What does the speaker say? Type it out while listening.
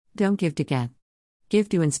Don't give to get. Give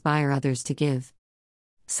to inspire others to give.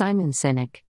 Simon Sinek.